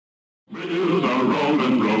Wheels are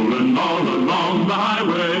rolling, rolling all along the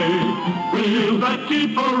highway. Wheels that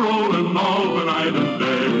keep a rolling all the night and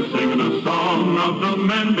day. Singing a song of the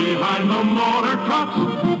men behind the motor trucks.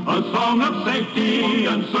 A song of safety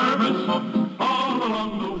and service all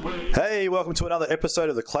along the way. Hey, welcome to another episode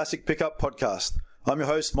of the Classic Pickup Podcast. I'm your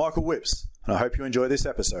host, Michael Whips, and I hope you enjoy this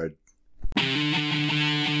episode.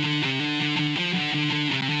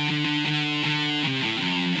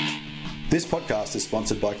 This podcast is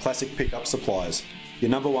sponsored by Classic Pickup Supplies, your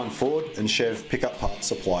number one Ford and Chev pickup parts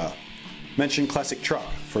supplier. Mention Classic Truck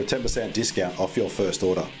for a 10% discount off your first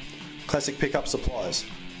order. Classic Pickup Supplies,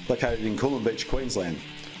 located in Coolum Beach, Queensland.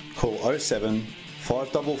 Call 07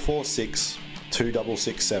 5446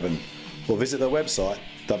 2667 or visit their website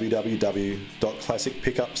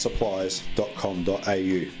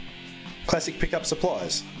www.classicpickupsupplies.com.au. Classic Pickup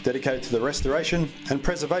Supplies, dedicated to the restoration and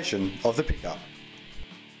preservation of the pickup.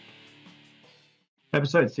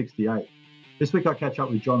 Episode 68. This week I catch up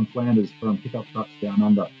with John Flanders from Pickup Trucks Down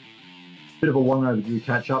Under. Bit of a long overdue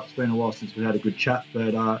catch up. It's been a while since we had a good chat,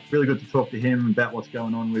 but really good to talk to him about what's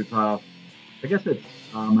going on with, I guess it's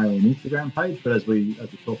mainly an Instagram page, but as we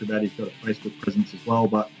talk about, he's got a Facebook presence as well.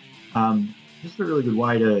 But just a really good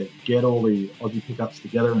way to get all the Aussie pickups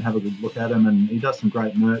together and have a good look at them. And he does some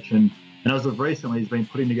great merch. And as of recently, he's been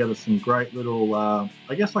putting together some great little, I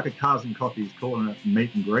guess like a Cars and Coffee, he's calling it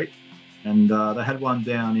meet and greet. And they had one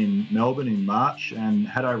down in Melbourne in March and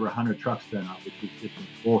had over 100 trucks turn up, which was just an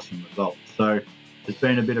awesome result. So there's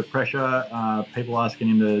been a bit of pressure, people asking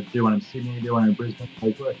him to do one in Sydney, do one in Brisbane.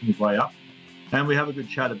 He's working his way up. And we have a good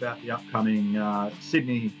chat about the upcoming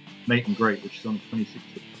Sydney meet and greet, which is on the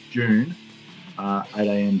 26th of June, 8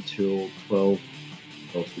 a.m. till 12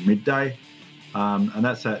 to midday. And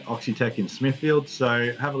that's at Oxytec in Smithfield.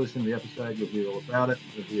 So have a listen to the episode. You'll hear all about it.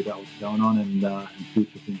 You'll hear about what's going on and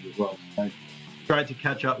future things as well. So great to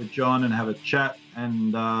catch up with John and have a chat.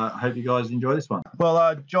 And I hope you guys enjoy this one.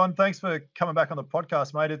 Well, John, thanks for coming back on the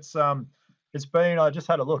podcast, mate. It's been, I just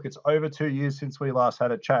had a look. It's over 2 years since we last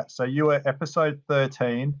had a chat. So you were episode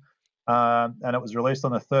 13, and it was released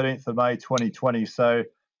on the 13th of May, 2020. So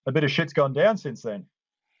a bit of shit's gone down since then.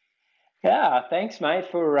 Yeah, thanks,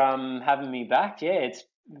 mate, for having me back. Yeah,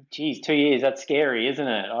 2 years. That's scary, isn't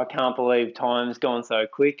it? I can't believe time's gone so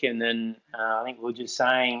quick. And then I think we're just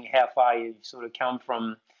saying how far you've sort of come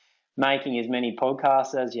from making as many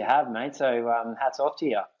podcasts as you have, mate. So hats off to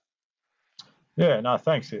you. Yeah, no,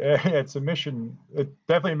 thanks. Yeah, it's a mission. It's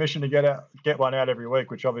definitely a mission to get one out every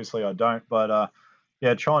week, which obviously I don't. But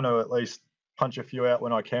yeah, trying to at least punch a few out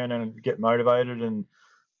when I can and get motivated. And you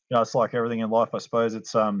know, it's like everything in life, I suppose.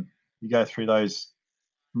 It's you go through those,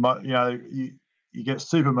 you get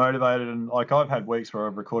super motivated, and like I've had weeks where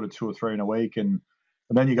I've recorded 2 or 3 in a week, and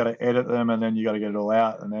then you got to edit them, and then you got to get it all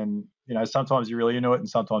out, and then sometimes you're really into it, and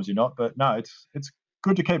sometimes you're not. But no, it's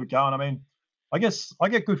good to keep it going. I mean, I guess I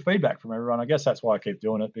get good feedback from everyone. I guess that's why I keep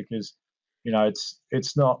doing it, because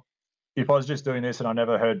it's not. If I was just doing this and I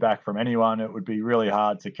never heard back from anyone, it would be really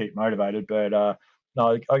hard to keep motivated. But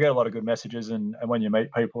no, I get a lot of good messages, and when you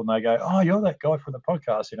meet people and they go, "Oh, you're that guy from the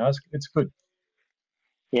podcast," it's good.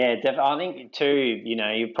 Yeah, I think too,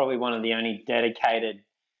 you're probably one of the only dedicated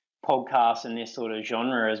podcasts in this sort of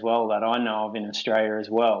genre as well that I know of in Australia as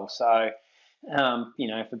well. So,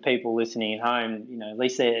 for people listening at home, at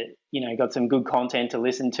least they're, got some good content to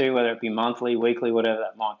listen to, whether it be monthly, weekly, whatever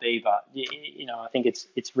that might be. But, I think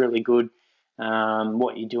it's really good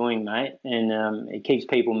what you're doing, mate. And it keeps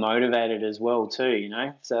people motivated as well too,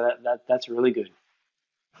 So that's really good.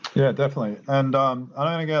 Yeah, definitely. And I'm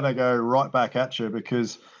going to go right back at you,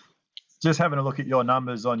 because just having a look at your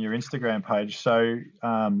numbers on your Instagram page. So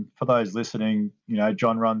for those listening,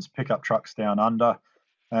 John runs Pickup Trucks Down Under,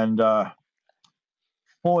 and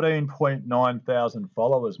 14.9 thousand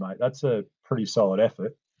followers, mate. That's a pretty solid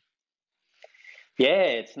effort. Yeah,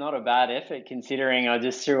 it's not a bad effort, considering I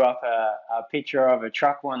just threw up a picture of a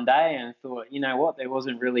truck one day and thought, you know what, there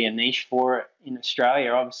wasn't really a niche for it in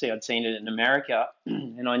Australia. Obviously, I'd seen it in America,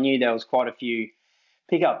 and I knew there was quite a few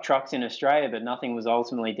pickup trucks in Australia, but nothing was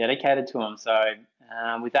ultimately dedicated to them. So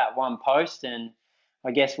with that one post, and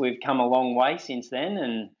I guess we've come a long way since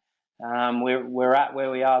then, and we're at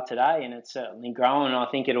where we are today, and it's certainly growing. I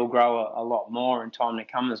think it'll grow a lot more in time to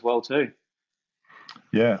come as well too.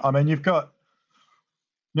 Yeah, I mean, you've got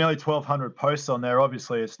nearly 1,200 posts on there.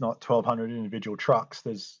 Obviously, it's not 1,200 individual trucks.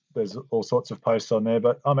 There's all sorts of posts on there,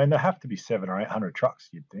 but I mean, there have to be 700 or 800 trucks,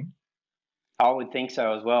 you'd think. I would think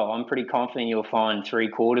so as well. I'm pretty confident you'll find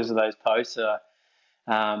 3/4 of those posts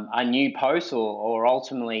are new posts or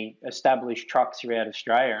ultimately established trucks throughout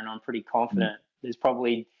Australia, and I'm pretty confident there's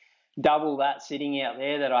probably double that sitting out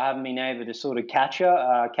there that I haven't been able to sort of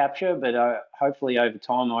capture. But hopefully over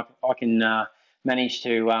time I can manage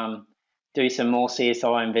to do some more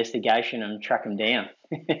CSI investigation and track them down.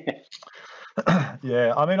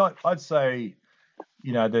 Yeah, I mean, I'd say,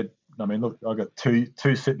 that. I mean, look, I've got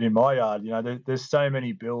two sitting in my yard. There's so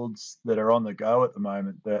many builds that are on the go at the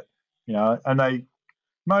moment that, and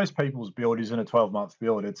most people's build isn't a 12-month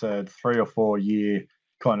build. It's a 3 or 4 year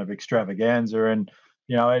kind of extravaganza. And,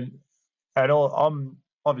 I'm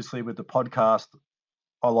obviously with the podcast,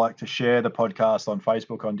 I like to share the podcast on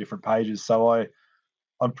Facebook on different pages. So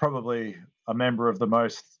I'm probably a member of the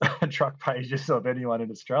most truck pages of anyone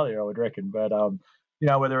in Australia, I would reckon. But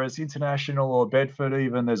whether it's international or Bedford,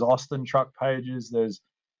 even there's Austin truck pages, there's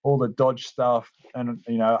all the Dodge stuff, and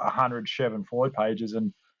 100 Chev and Ford pages,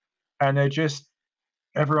 and they're just,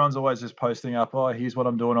 everyone's always just posting up, oh, here's what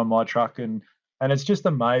I'm doing on my truck, and it's just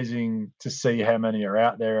amazing to see how many are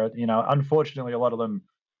out there. Unfortunately, a lot of them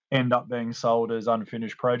end up being sold as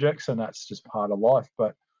unfinished projects, and that's just part of life.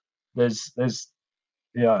 But there's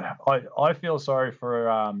yeah, I feel sorry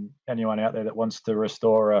for anyone out there that wants to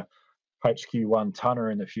restore a HQ1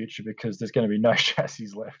 tonner in the future, because there's going to be no chassis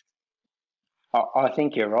left. I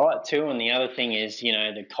think you're right too. And the other thing is,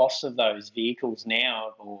 the cost of those vehicles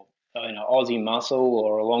now, or Aussie muscle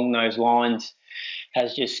or along those lines,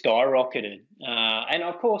 has just skyrocketed. And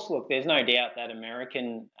of course, look, there's no doubt that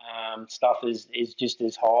American stuff is just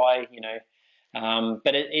as high,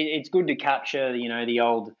 but it's good to capture, the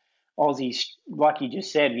old Aussies, like you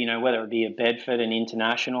just said, whether it be a Bedford, an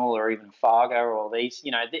International, or even a Fargo, or all these,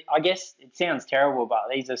 I guess it sounds terrible, but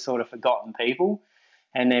these are sort of forgotten people,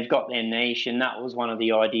 and they've got their niche. And that was one of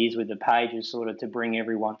the ideas with the page, was sort of to bring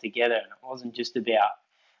everyone together. And it wasn't just about,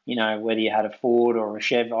 whether you had a Ford or a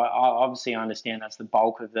Chev. I obviously understand that's the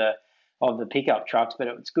bulk of the pickup trucks, but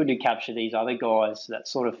it's good to capture these other guys that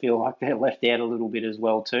sort of feel like they're left out a little bit as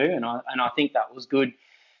well too. And I think that was good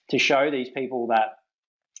to show these people that,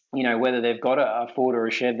 whether they've got a Ford or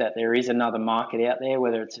a Chev, that there is another market out there,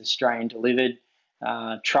 whether it's Australian delivered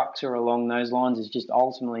trucks or along those lines, is just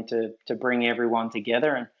ultimately to bring everyone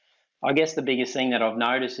together. And I guess the biggest thing that I've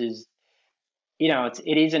noticed is,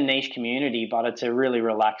 it is a niche community, but it's a really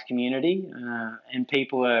relaxed community, and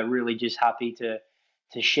people are really just happy to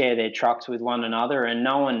share their trucks with one another. And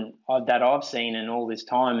no one that I've seen in all this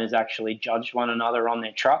time has actually judged one another on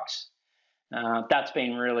their trucks. That's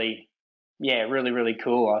been really, really, really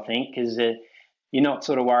cool, I think, because you're not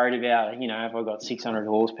sort of worried about, if I've got 600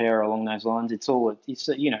 horsepower along those lines. It's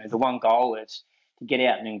the one goal is to get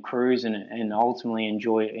out and cruise and ultimately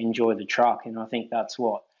enjoy the truck. And I think that's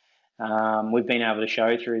what we've been able to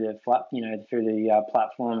show through the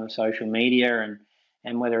platform of social media,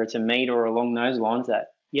 and whether it's a meet or along those lines,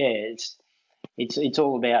 that it's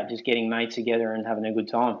all about just getting mates together and having a good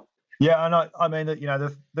time. Yeah, and I mean that,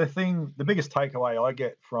 the biggest takeaway I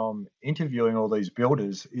get from interviewing all these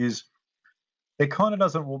builders is it kind of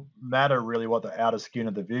doesn't matter really what the outer skin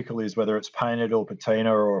of the vehicle is, whether it's painted or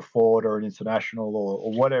patina or a Ford or an International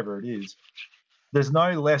or whatever it is. There's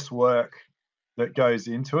no less work that goes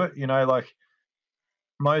into it. Like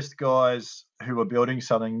most guys who are building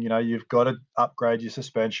something, you've got to upgrade your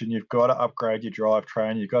suspension, you've got to upgrade your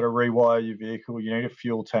drivetrain, you've got to rewire your vehicle, you need a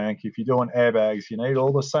fuel tank. If you're doing airbags, you need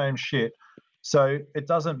all the same shit. So it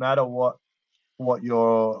doesn't matter what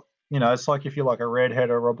you're, it's like if you're like a redhead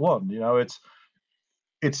or a blonde,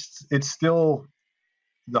 it's still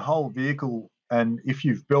the whole vehicle. And if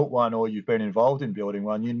you've built one or you've been involved in building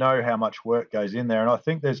one, you know how much work goes in there. And I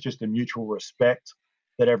think there's just a mutual respect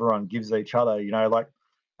that everyone gives each other, like,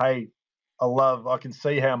 hey, I can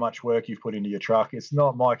see how much work you've put into your truck. It's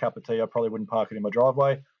not my cup of tea. I probably wouldn't park it in my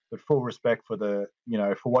driveway, but full respect for for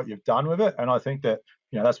what you've done with it. And I think that,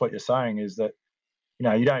 that's what you're saying, is that,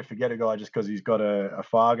 you don't forget a guy just because he's got a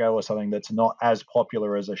Fargo or something that's not as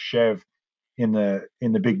popular as a Chev in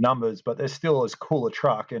the big numbers, but they're still as cool a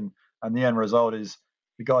truck. And the end result is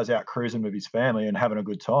the guy's out cruising with his family and having a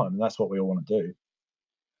good time. And that's what we all want to do.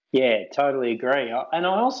 Yeah, totally agree. And I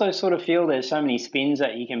also sort of feel there's so many spins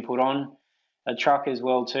that you can put on a truck as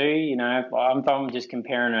well too. If I'm just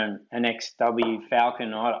comparing an XW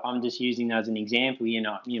Falcon, I'm just using as an example. You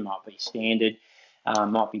might be standard,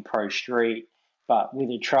 might be pro street, but with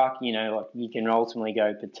a truck, like you can ultimately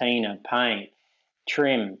go patina, paint,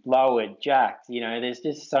 trim, lowered, jacked. There's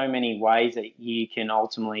just so many ways that you can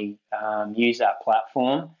ultimately use that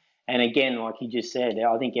platform. And again, like you just said,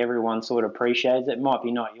 I think everyone sort of appreciates it. It might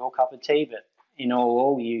be not your cup of tea, but in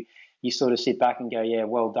all, you sort of sit back and go, yeah,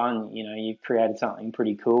 well done. You've created something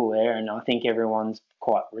pretty cool there. And I think everyone's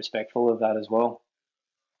quite respectful of that as well.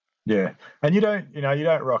 Yeah, and you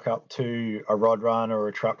don't rock up to a rod run or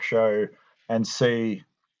a truck show and see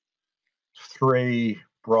three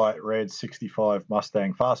bright red 65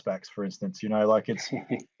 Mustang fastbacks, for instance. Like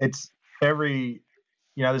it's every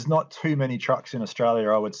there's not too many trucks in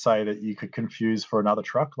Australia, I would say, that you could confuse for another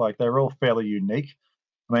truck. Like they're all fairly unique.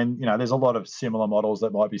 I mean, there's a lot of similar models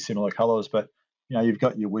that might be similar colors, but you've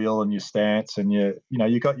got your wheel and your stance, and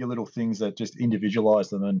you've got your little things that just individualize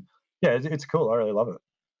them. And yeah, it's cool. I really love it.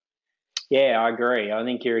 Yeah, I agree. I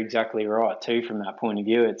think you're exactly right too from that point of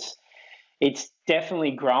view. It's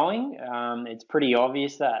definitely growing. It's pretty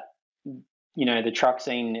obvious that the truck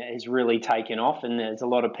scene has really taken off, and there's a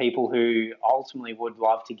lot of people who ultimately would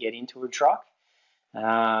love to get into a truck.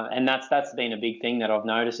 And that's been a big thing that I've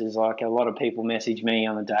noticed is like a lot of people message me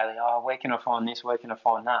on the daily, oh, where can I find this? Where can I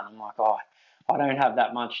find that? And I'm like, oh, I don't have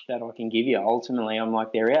that much that I can give you. Ultimately, I'm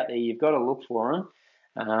like, they're out there. You've got to look for them.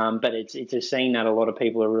 But it's a scene that a lot of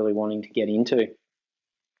people are really wanting to get into.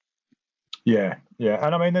 Yeah, yeah,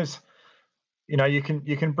 and I mean, there's you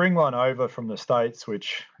can bring one over from the States,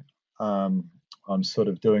 which I'm sort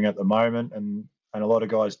of doing at the moment, and a lot of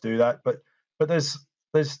guys do that. But there's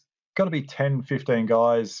got to be 10, 15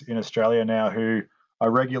 guys in Australia now who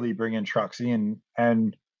are regularly bringing trucks in,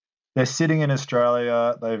 and they're sitting in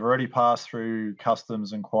Australia. They've already passed through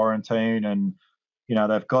customs and quarantine, and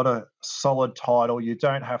they've got a solid title. You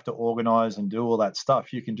don't have to organise and do all that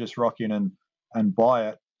stuff. You can just rock in and buy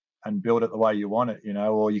it and build it the way you want it,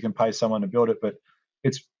 or you can pay someone to build it. But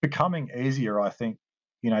it's becoming easier, I think,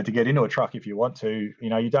 to get into a truck if you want to.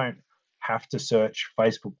 You don't have to search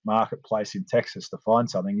Facebook Marketplace in Texas to find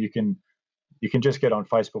something. You can just get on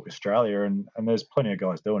Facebook Australia, and there's plenty of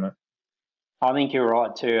guys doing it. I think you're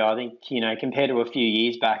right too. I think, compared to a few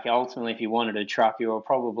years back, ultimately, if you wanted a truck, you were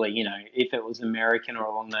probably, if it was American or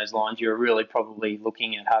along those lines, you were really probably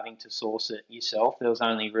looking at having to source it yourself. There was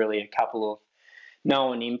only really a couple of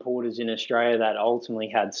known importers in Australia that ultimately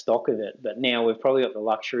had stock of it. But now we've probably got the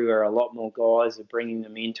luxury where a lot more guys are bringing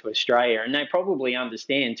them into Australia, and they probably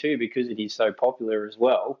understand too because it is so popular as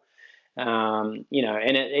well. And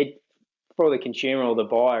it for the consumer or the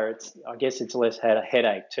buyer, I guess it's less had a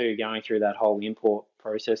headache too going through that whole import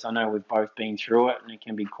process. I know we've both been through it, and it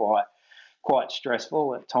can be quite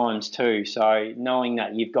stressful at times too. So knowing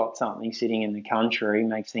that you've got something sitting in the country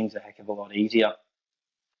makes things a heck of a lot easier.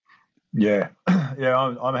 Yeah, yeah,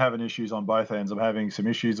 I'm having issues on both ends. I'm having some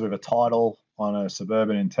issues with a title on a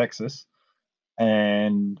Suburban in Texas,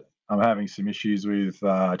 and I'm having some issues with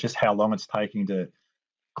just how long it's taking to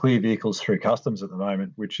clear vehicles through customs at the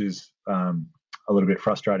moment, which is a little bit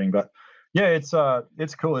frustrating. But yeah, it's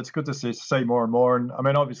cool. It's good to see more and more. And I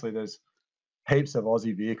mean, obviously, there's heaps of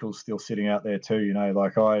Aussie vehicles still sitting out there too.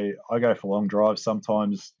 Like I go for long drives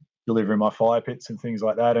sometimes, delivering my fire pits and things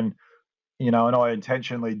like that. And I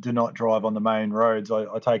intentionally do not drive on the main roads. I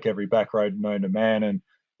take every back road known to man, and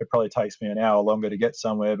it probably takes me an hour longer to get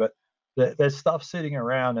somewhere. But there's stuff sitting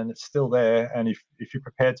around, and it's still there. And if you're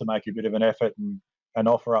prepared to make a bit of an effort and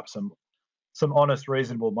offer up some honest,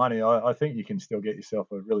 reasonable money, I think you can still get yourself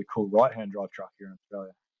a really cool right-hand drive truck here in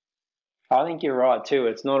Australia. I think you're right too.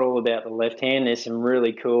 It's not all about the left hand. There's some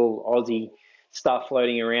really cool Aussie stuff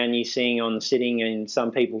floating around you seeing on sitting in some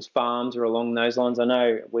people's farms or along those lines. I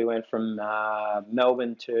know we went from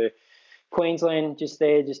Melbourne to Queensland just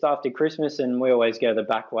after Christmas, and we always go the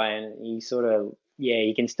back way, and you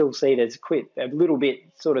can still see there's a little bit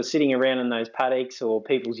sort of sitting around in those paddocks or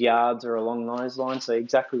people's yards or along those lines. So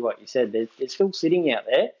exactly what you said, they're still sitting out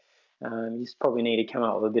there. You just probably need to come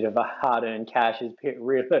up with a bit of a hard-earned cash. As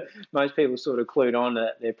most people sort of clued on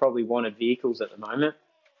that they're probably wanted vehicles at the moment.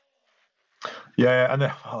 Yeah, and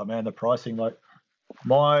the pricing, like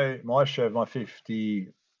my Chev, my 50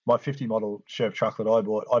 model Chev truck that I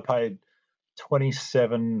bought, I paid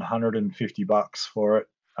 $2,750 for it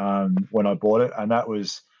when I bought it, and that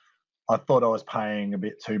was, I thought I was paying a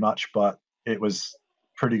bit too much, but it was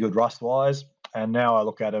pretty good rust wise. And now I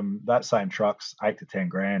look at them, that same truck's 8 to 10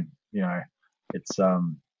 grand. It's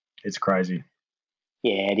crazy.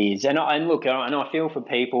 Yeah, it is, and I feel for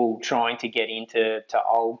people trying to get into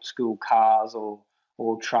old school cars or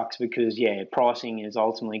trucks because pricing has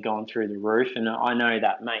ultimately gone through the roof, and I know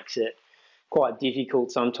that makes it quite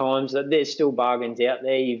difficult sometimes. There's still bargains out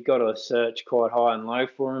there. You've got to search quite high and low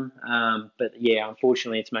for them. But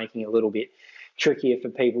unfortunately, it's making it a little bit trickier for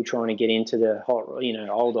people trying to get into the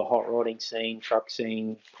older hot rodding scene, truck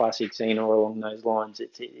scene, classic scene, or along those lines.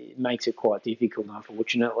 It makes it quite difficult,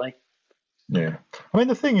 unfortunately. Yeah, I mean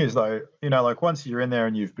the thing is though, like once you're in there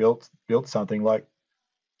and you've built something, like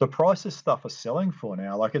the prices stuff are selling for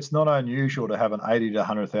now. Like it's not unusual to have an $80,000 to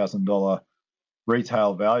 $100,000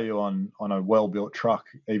 retail value on a well-built truck,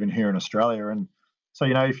 even here in Australia. And so,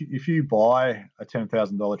 if you buy a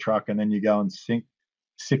 $10,000 truck and then you go and sink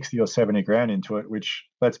 60 or 70 grand into it, which,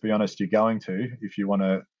 let's be honest, you're going to if you want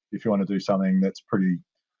to do something that's pretty,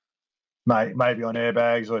 maybe on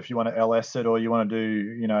airbags, or if you want to LS it, or you want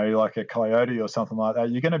to do like a Coyote or something like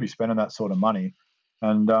that, you're going to be spending that sort of money.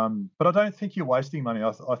 And but I don't think you're wasting money.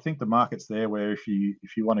 I think the market's there where if you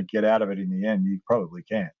want to get out of it in the end, you probably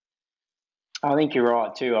can. I think you're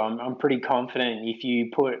right too. I'm pretty confident if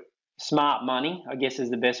you put smart money, I guess is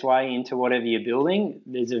the best way, into whatever you're building,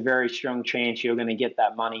 there's a very strong chance you're going to get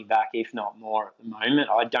that money back, if not more. At the moment,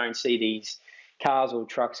 I don't see these cars or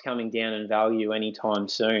trucks coming down in value anytime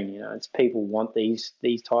soon. It's people want these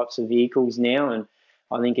types of vehicles now, and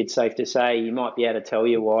I think it's safe to say you might be able to tell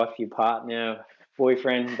your wife, your partner,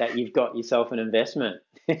 boyfriend that you've got yourself an investment.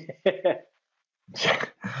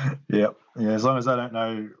 Yeah. As long as they don't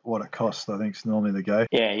know what it costs, I think it's normally the go.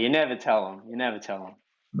 Yeah, you never tell them.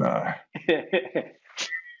 No.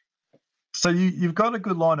 So you've got a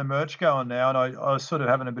good line of merch going now, and I was sort of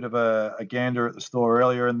having a bit of a gander at the store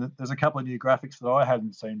earlier, and there's a couple of new graphics that I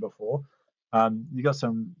hadn't seen before. You got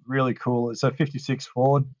some really cool. It's a 56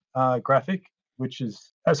 Ford graphic,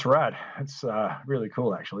 that's rad. It's really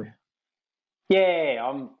cool, actually. Yeah,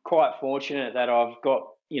 I'm quite fortunate that I've got,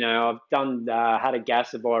 I've done had a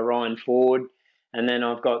gasser by Ryan Ford, and then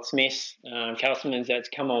I've got Smith's customers that's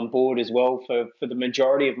come on board as well for the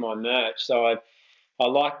majority of my merch. So I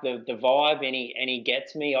like the vibe, and he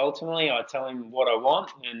gets me. Ultimately, I tell him what I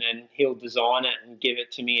want, and then he'll design it and give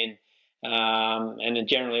it to me, and it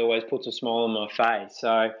generally always puts a smile on my face.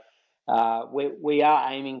 So we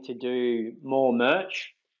are aiming to do more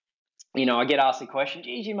merch. I get asked the question,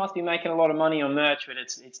 geez, you must be making a lot of money on merch, but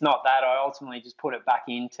it's not that. I ultimately just put it back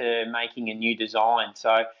into making a new design.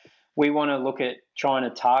 So we want to look at trying to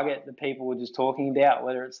target the people we're just talking about,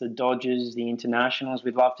 whether it's the Dodgers, the Internationals.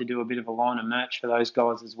 We'd love to do a bit of a line of merch for those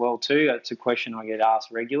guys as well too. That's a question I get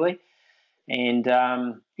asked regularly. And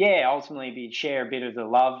ultimately we'd share a bit of the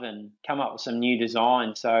love and come up with some new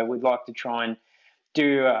designs. So we'd like to try and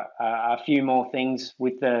do a few more things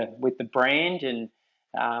with the brand, and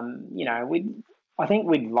I think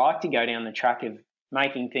we'd like to go down the track of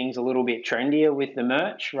making things a little bit trendier with the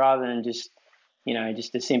merch, rather than just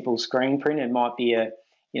a simple screen print. It might be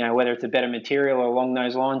whether it's a better material or along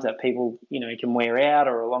those lines that people can wear out,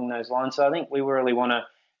 or along those lines. So I think we really want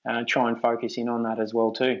to try and focus in on that as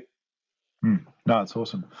well too. No, it's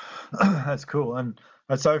awesome. That's cool. And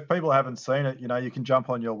so if people haven't seen it, you can jump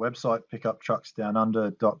on your website,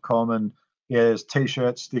 pickuptrucksdownunder.com, and there's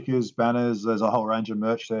T-shirts, stickers, banners. There's a whole range of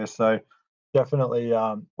merch there. So definitely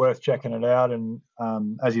worth checking it out. And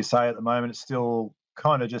as you say, at the moment, it's still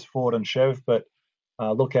kind of just Ford and Chev, but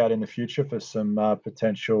look out in the future for some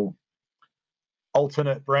potential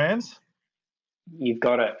alternate brands. You've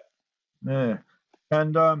got it. Yeah.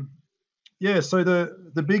 And so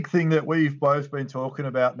the big thing that we've both been talking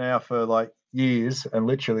about now for like years, and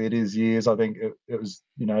literally it is years. I think it was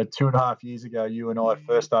 2.5 years ago you and I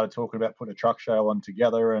first started talking about putting a truck show on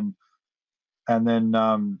together, and then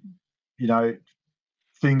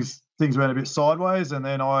things went a bit sideways, and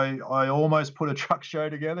then I almost put a truck show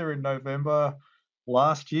together in November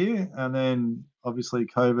last year, and then obviously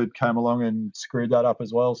COVID came along and screwed that up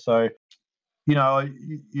as well. So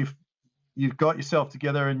you've got yourself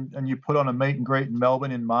together and you put on a meet and greet in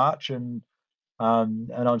Melbourne in March, and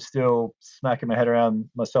I'm still smacking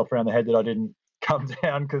myself around the head that I didn't come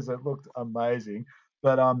down, because it looked amazing.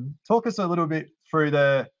 But talk us a little bit through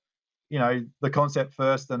the concept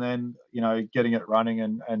first, and then getting it running,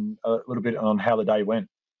 and a little bit on how the day went.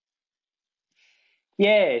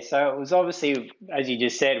 Yeah, so it was obviously, as you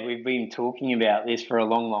just said, we've been talking about this for a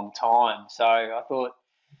long, long time. So I thought,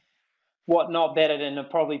 what not better than to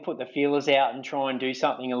probably put the feelers out and try and do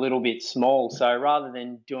something a little bit small. So rather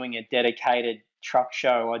than doing a dedicated truck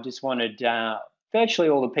show, I just wanted virtually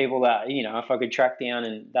all the people that, if I could track down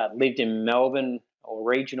and that lived in Melbourne or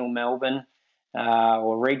regional Melbourne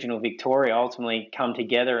or regional Victoria, ultimately come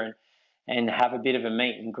together and have a bit of a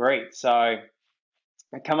meet and greet. So I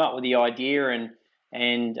come up with the idea,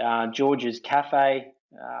 and George's Cafe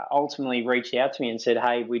ultimately reached out to me and said,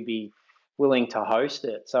 hey, we'd be willing to host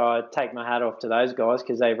it. So I take my hat off to those guys,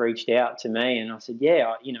 because they reached out to me, and I said,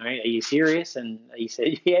 yeah, are you serious? And he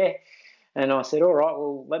said, yeah. And I said, all right,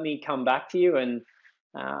 well, let me come back to you. And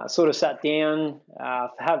sort of sat down,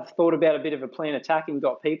 have thought about a bit of a plan attack, and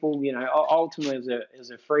got people, ultimately it was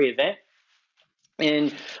a free event.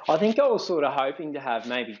 And I think I was sort of hoping to have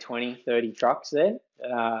maybe 20, 30 trucks there.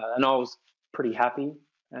 And I was pretty happy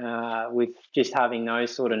with just having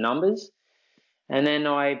those sort of numbers. And then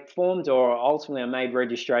I formed, or ultimately I made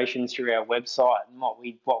registrations through our website. And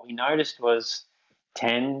what we noticed was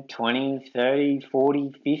 10, 20, 30,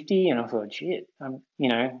 40, 50. And I thought, shit,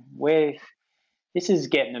 this is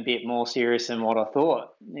getting a bit more serious than what I thought.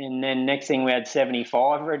 And then next thing we had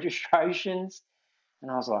 75 registrations.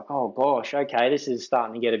 And I was like, oh gosh, okay, this is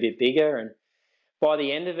starting to get a bit bigger. And by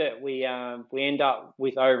the end of it, we end up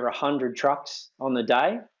with over 100 trucks on the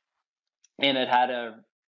day. And it had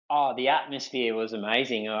the atmosphere was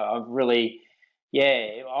amazing. I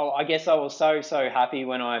guess I was so happy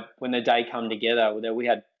when the day come together. That we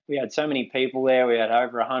had so many people there. We had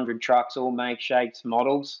over 100 trucks, all make, shakes,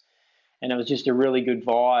 models, and it was just a really good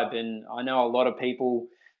vibe. And I know a lot of people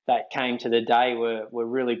that came to the day were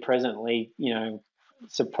really presently,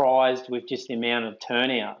 surprised with just the amount of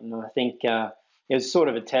turnout. And I think it was sort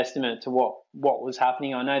of a testament to what was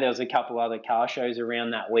happening. I know there was a couple other car shows around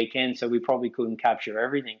that weekend, so we probably couldn't capture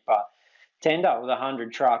everything, but to end up with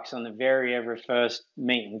 100 trucks on the very first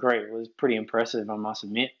meet and greet was pretty impressive, I must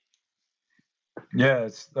admit. Yeah,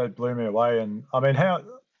 that blew me away. And I mean,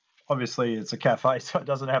 obviously it's a cafe, so it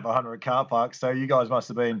doesn't have 100 car parks, so you guys must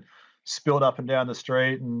have been spilled up and down the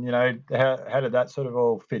street, and how did that sort of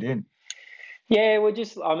all fit in? Yeah,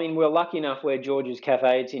 we're lucky enough where George's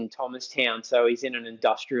Cafe, it's in Thomastown, so he's in an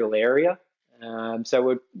industrial area.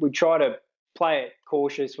 So we try to play it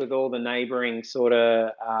cautious with all the neighbouring sort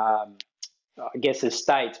of,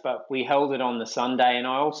 estates, but we held it on the Sunday. And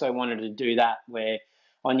I also wanted to do that where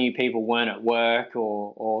I knew people weren't at work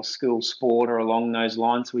or school sport or along those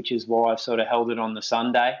lines, which is why I sort of held it on the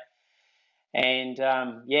Sunday. And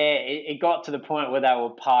it got to the point where they were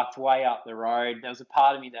parked way up the road. There was a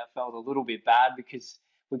part of me that felt a little bit bad because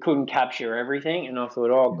we couldn't capture everything. And I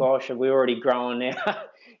thought, oh gosh, have we already grown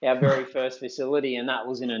our very first facility? And that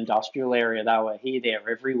was an industrial area. They were here, there,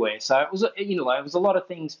 everywhere. So it was, it was a lot of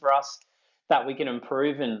things for us that we can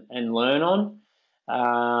improve and learn on.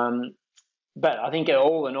 But I think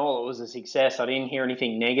all in all, it was a success. I didn't hear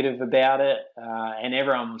anything negative about it, and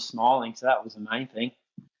everyone was smiling. So that was the main thing.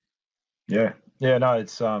 Yeah, no,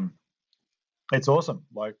 it's awesome.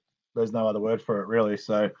 Like, there's no other word for it, really.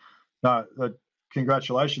 So, no,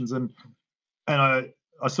 congratulations. And I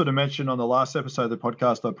sort of mentioned on the last episode of the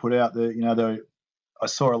podcast I put out that I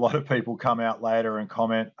saw a lot of people come out later and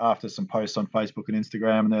comment after some posts on Facebook and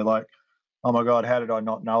Instagram, and they're like, "Oh my God, how did I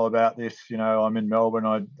not know about this? I'm in Melbourne,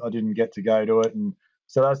 I didn't get to go to it." And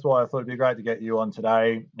so that's why I thought it'd be great to get you on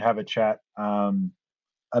today, have a chat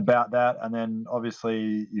about that. And then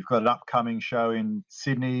obviously you've got an upcoming show in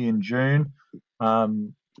Sydney in June,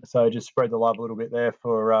 so just spread the love a little bit there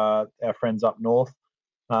for our friends up north.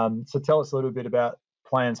 So tell us a little bit about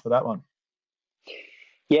plans for that one.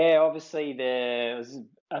 Yeah, obviously there was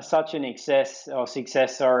such an success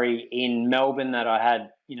in Melbourne that I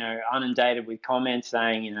had inundated with comments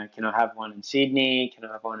saying, can I have one in Sydney, can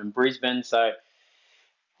I have one in Brisbane? So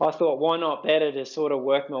I thought, why not better to sort of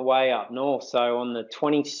work my way up north. So on the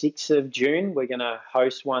 26th of June, we're going to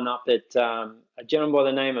host one up at a gentleman by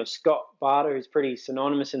the name of Scott Barter, who's pretty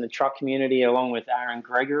synonymous in the truck community, along with Aaron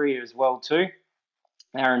Gregory as well too.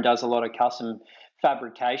 Aaron does a lot of custom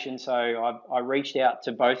fabrication. So I reached out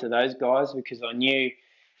to both of those guys because I knew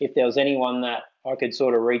if there was anyone that I could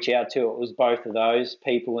sort of reach out to, it was both of those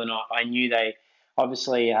people. And I knew they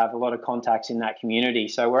obviously have a lot of contacts in that community.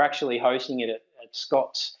 So we're actually hosting it at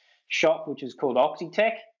Scott's shop, which is called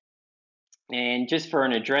Oxitec. And just for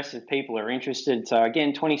an address if people are interested, so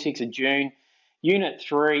again, 26th of June, Unit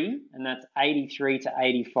 3, and that's 83 to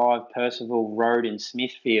 85 Percival Road in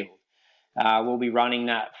Smithfield. We'll be running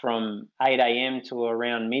that from 8 a.m. to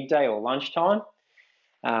around midday or lunchtime.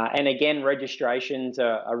 And again, registrations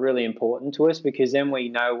are really important to us because then we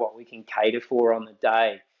know what we can cater for on the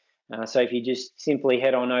day. So if you just simply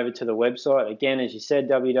head on over to the website, again, as you said,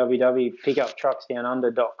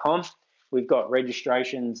 www.pickuptrucksdownunder.com. We've got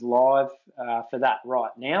registrations live for that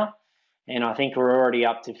right now. And I think we're already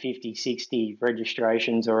up to 50, 60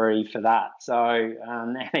 registrations already for that. So,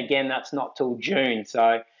 and again, that's not till June.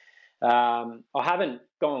 So I haven't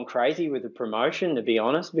gone crazy with the promotion, to be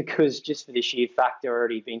honest, because just for the sheer fact they're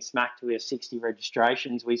already been smacked with 60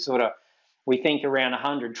 registrations, we think around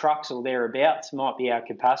 100 trucks or thereabouts might be our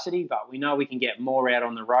capacity, but we know we can get more out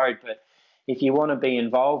on the road. But if you want to be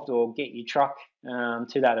involved or get your truck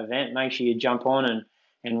to that event, make sure you jump on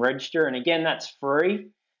and register. And again, that's free.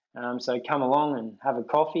 So come along and have a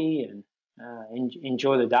coffee and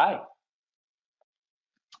enjoy the day.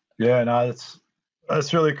 Yeah, no,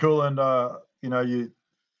 that's really cool. And,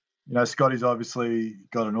 Scotty's obviously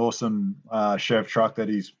got an awesome Chev truck that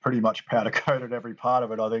he's pretty much powder coated every part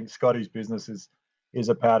of it. I think Scotty's business is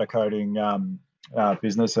a powder coating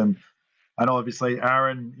business. And And obviously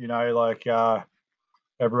Aaron,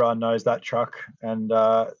 everyone knows that truck, and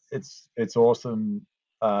it's awesome.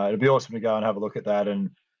 It'd be awesome to go and have a look at that. And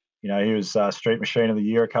he was Street Machine of the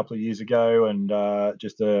Year a couple of years ago, and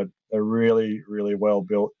just a really really well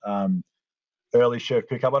built early Chev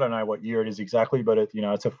pickup. I don't know what year it is exactly, but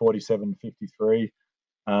it's a 4753.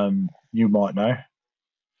 You might know.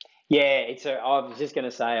 Yeah, I was just going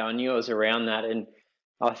to say I knew it was around that, and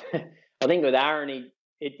I, I think with Aaron,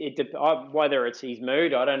 whether it's his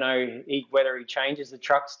mood, I don't know whether he changes the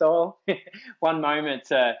truck style. One moment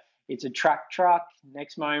it's a truck,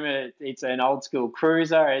 next moment it's an old school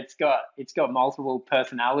cruiser. It's got multiple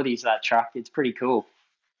personalities, that truck. It's pretty cool.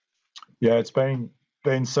 Yeah, it's been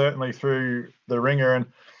certainly through the ringer, and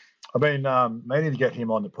I've been meaning to get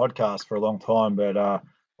him on the podcast for a long time, but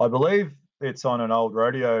I believe it's on an old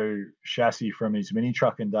rodeo chassis from his mini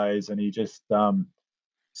trucking days, and he just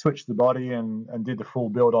switched the body and did the full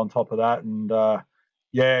build on top of that. And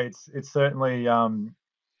it's certainly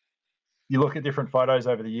you look at different photos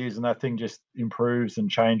over the years, and that thing just improves and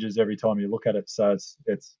changes every time you look at it. So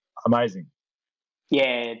it's amazing.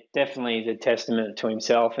 Yeah, definitely the testament to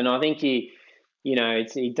himself, and I think he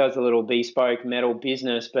does a little bespoke metal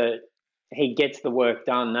business, but he gets the work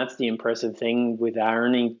done. That's the impressive thing with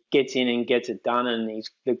Aaron. He gets in and gets it done, and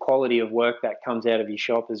the quality of work that comes out of his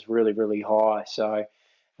shop is really, really high. So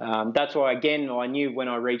that's why, again, I knew when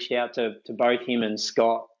I reached out to both him and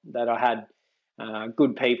Scott that I had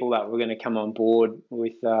good people that were going to come on board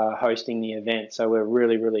with hosting the event. So we're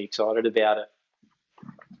really, really excited about it.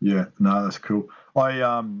 Yeah, no, that's cool.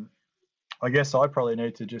 I guess I probably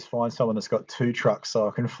need to just find someone that's got two trucks so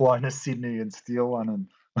I can fly into Sydney and steal one and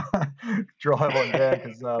drive on down,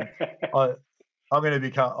 because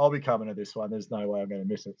I'll be coming to this one. There's no way I'm going to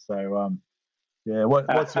miss it. So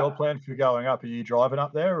what's your plan for going up? Are you driving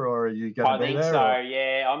up there, or are you going to be there? I think so.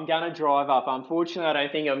 Yeah, I'm going to drive up. Unfortunately, I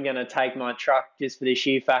don't think I'm going to take my truck, just for the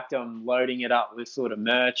sheer fact I'm loading it up with sort of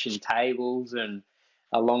merch and tables and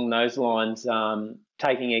along those lines.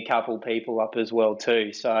 Taking a couple people up as well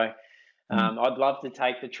too. So. I'd love to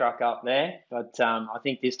take the truck up there, but I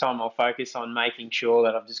think this time I'll focus on making sure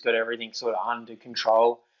that I've just got everything sort of under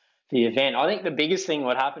control for the event. I think the biggest thing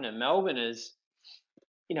what happened in Melbourne is,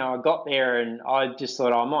 I got there and I just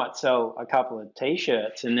thought I might sell a couple of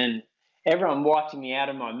T-shirts, and then everyone wiped me out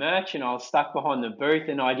of my merch, and I was stuck behind the booth,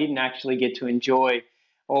 and I didn't actually get to enjoy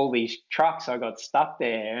all these trucks. I got stuck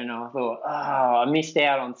there, and I thought, I missed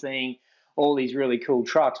out on seeing all these really cool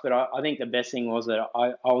trucks. But I think the best thing was that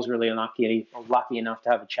I was really lucky enough to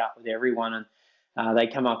have a chat with everyone, and they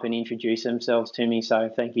come up and introduce themselves to me. So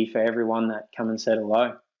thank you for everyone that come and said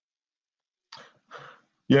hello.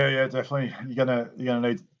 Yeah, definitely. You're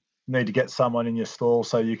gonna need to get someone in your stall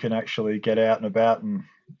so you can actually get out and about and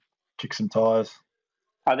kick some tires.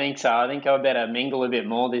 I think so. I think I better mingle a bit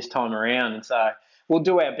more this time around, and so we'll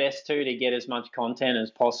do our best too to get as much content as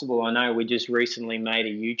possible. I know we just recently made a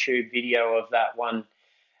YouTube video of that one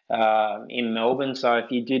in Melbourne, so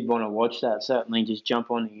if you did want to watch that, certainly just jump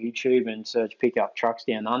onto YouTube and search Pickup Trucks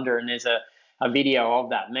Down Under, and there's a video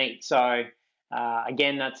of that meet. So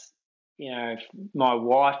again, that's my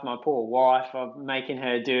poor wife, I'm making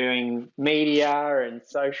her doing media and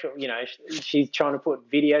social, she's trying to put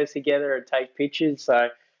videos together and take pictures, so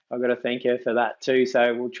I've got to thank her for that too.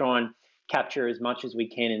 So we'll try and capture as much as we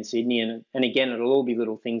can in Sydney, and again, it'll all be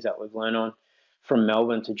little things that we've learned on from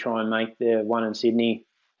Melbourne to try and make the one in Sydney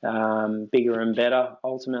bigger and better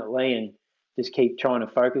ultimately, and just keep trying to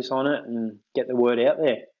focus on it and get the word out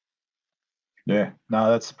there. Yeah,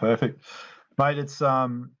 no, that's perfect, mate. It's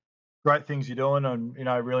great things you're doing,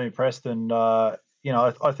 and really impressed. And I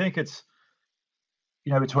think it's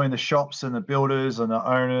between the shops and the builders and the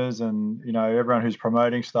owners and everyone who's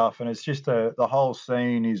promoting stuff, and it's just the whole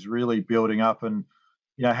scene is really building up. And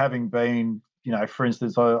having been for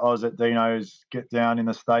instance, I was at Dino's Get Down in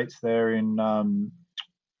the States there in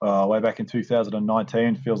way back in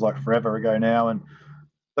 2019, feels like forever ago now, and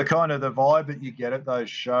the kind of the vibe that you get at those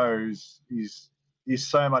shows is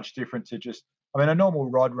so much different to just, a normal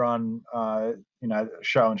rod run,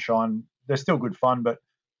 show and shine. They're still good fun, but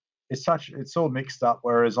it's all mixed up.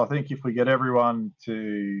 Whereas I think if we get everyone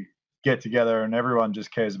to get together and everyone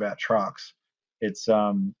just cares about trucks, it's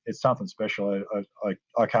something special.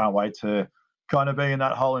 I can't wait to kind of be in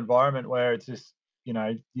that whole environment where it's just, you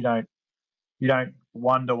don't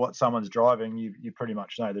wonder what someone's driving. You pretty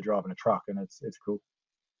much know they're driving a truck, and it's cool.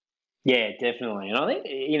 Yeah, definitely. And I think,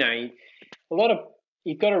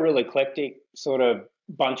 you've got a real eclectic sort of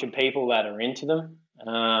bunch of people that are into them.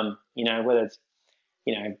 Whether it's,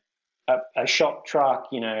 a shop truck,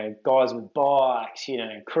 guys with bikes,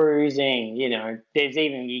 cruising, there's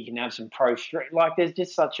even, you can have some pro street, like there's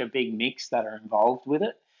just such a big mix that are involved with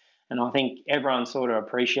it. And I think everyone sort of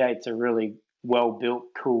appreciates a really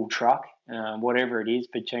well-built, cool truck, whatever it is,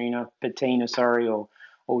 patina,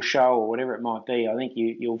 or show or whatever it might be. I think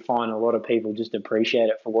you'll find a lot of people just appreciate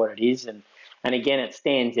it for what it is. And again, it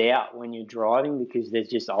stands out when you're driving because there's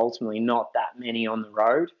just ultimately not that many on the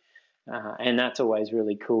road. And that's always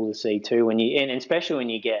really cool to see too. And especially when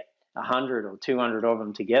you get 100 or 200 of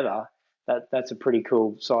them together, that's a pretty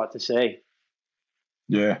cool sight to see.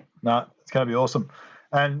 Yeah, no, it's going to be awesome.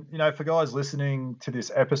 And, for guys listening to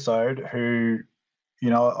this episode who,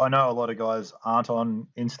 I know a lot of guys aren't on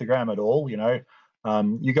Instagram at all, you got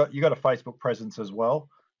a Facebook presence as well.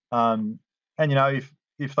 And,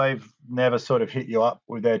 if they've never sort of hit you up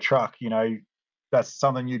with their truck, that's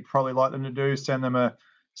something you'd probably like them to do, send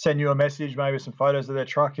you a message, maybe some photos of their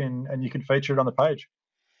truck, and you can feature it on the page.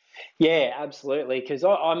 Yeah, absolutely. Because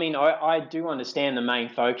I do understand the main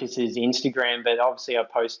focus is Instagram, but obviously I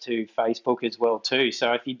post to Facebook as well too.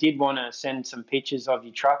 So if you did want to send some pictures of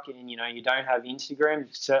your truck and you don't have Instagram,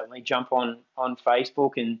 certainly jump on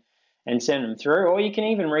Facebook and send them through. Or you can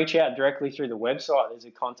even reach out directly through the website. There's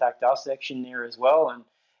a contact us section there as well. And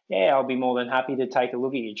yeah, I'll be more than happy to take a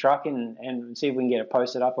look at your truck and see if we can get it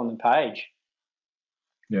posted up on the page.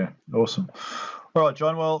 Yeah, awesome. All right,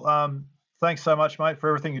 John. Well, thanks so much, mate, for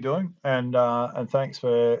everything you're doing, and thanks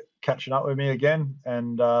for catching up with me again.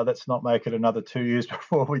 And let's not make it another 2 years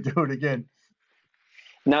before we do it again.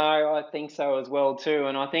 No, I think so as well too.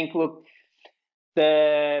 And I think, look,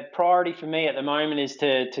 the priority for me at the moment is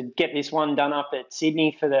to get this one done up at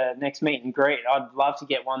Sydney for the next meet and greet. I'd love to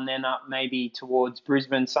get one then up maybe towards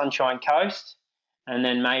Brisbane, Sunshine Coast, and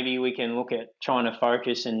then maybe we can look at trying to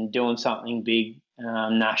focus and doing something big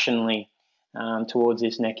nationally towards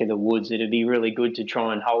this neck of the woods. It'd be really good to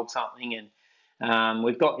try and hold something, and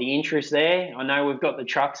we've got the interest there. I know we've got the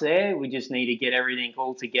trucks there. We just need to get everything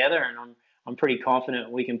all together, and I'm pretty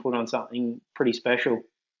confident we can put on something pretty special.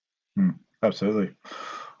 Absolutely.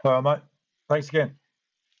 All right, mate. Thanks again.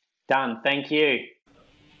 Done. Thank you.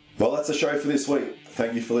 Well, that's the show for this week.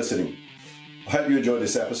 Thank you for listening. I hope you enjoyed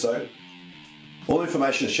this episode. All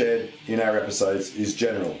information shared in our episodes is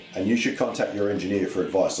general, and you should contact your engineer for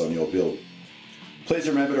advice on your build. Please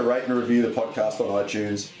remember to rate and review the podcast on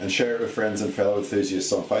iTunes and share it with friends and fellow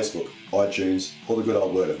enthusiasts on Facebook, iTunes, or the good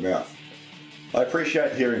old word of mouth. I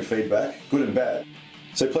appreciate hearing feedback, good and bad,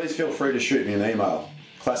 so please feel free to shoot me an email,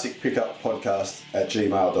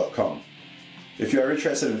 classicpickuppodcast@gmail.com. If you are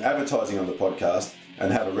interested in advertising on the podcast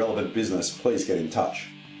and have a relevant business, please get in touch.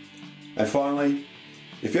 And finally,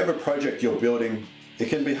 if you have a project you're building, it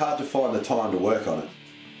can be hard to find the time to work on it.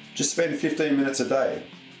 Just spend 15 minutes a day,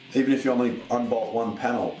 even if you only unbolt one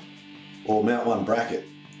panel or mount one bracket.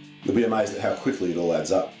 You'll be amazed at how quickly it all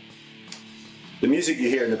adds up. The music you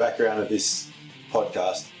hear in the background of this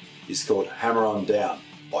podcast is called Hammer On Down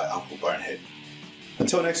by Uncle Bonehead.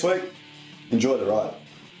 Until next week, enjoy the ride.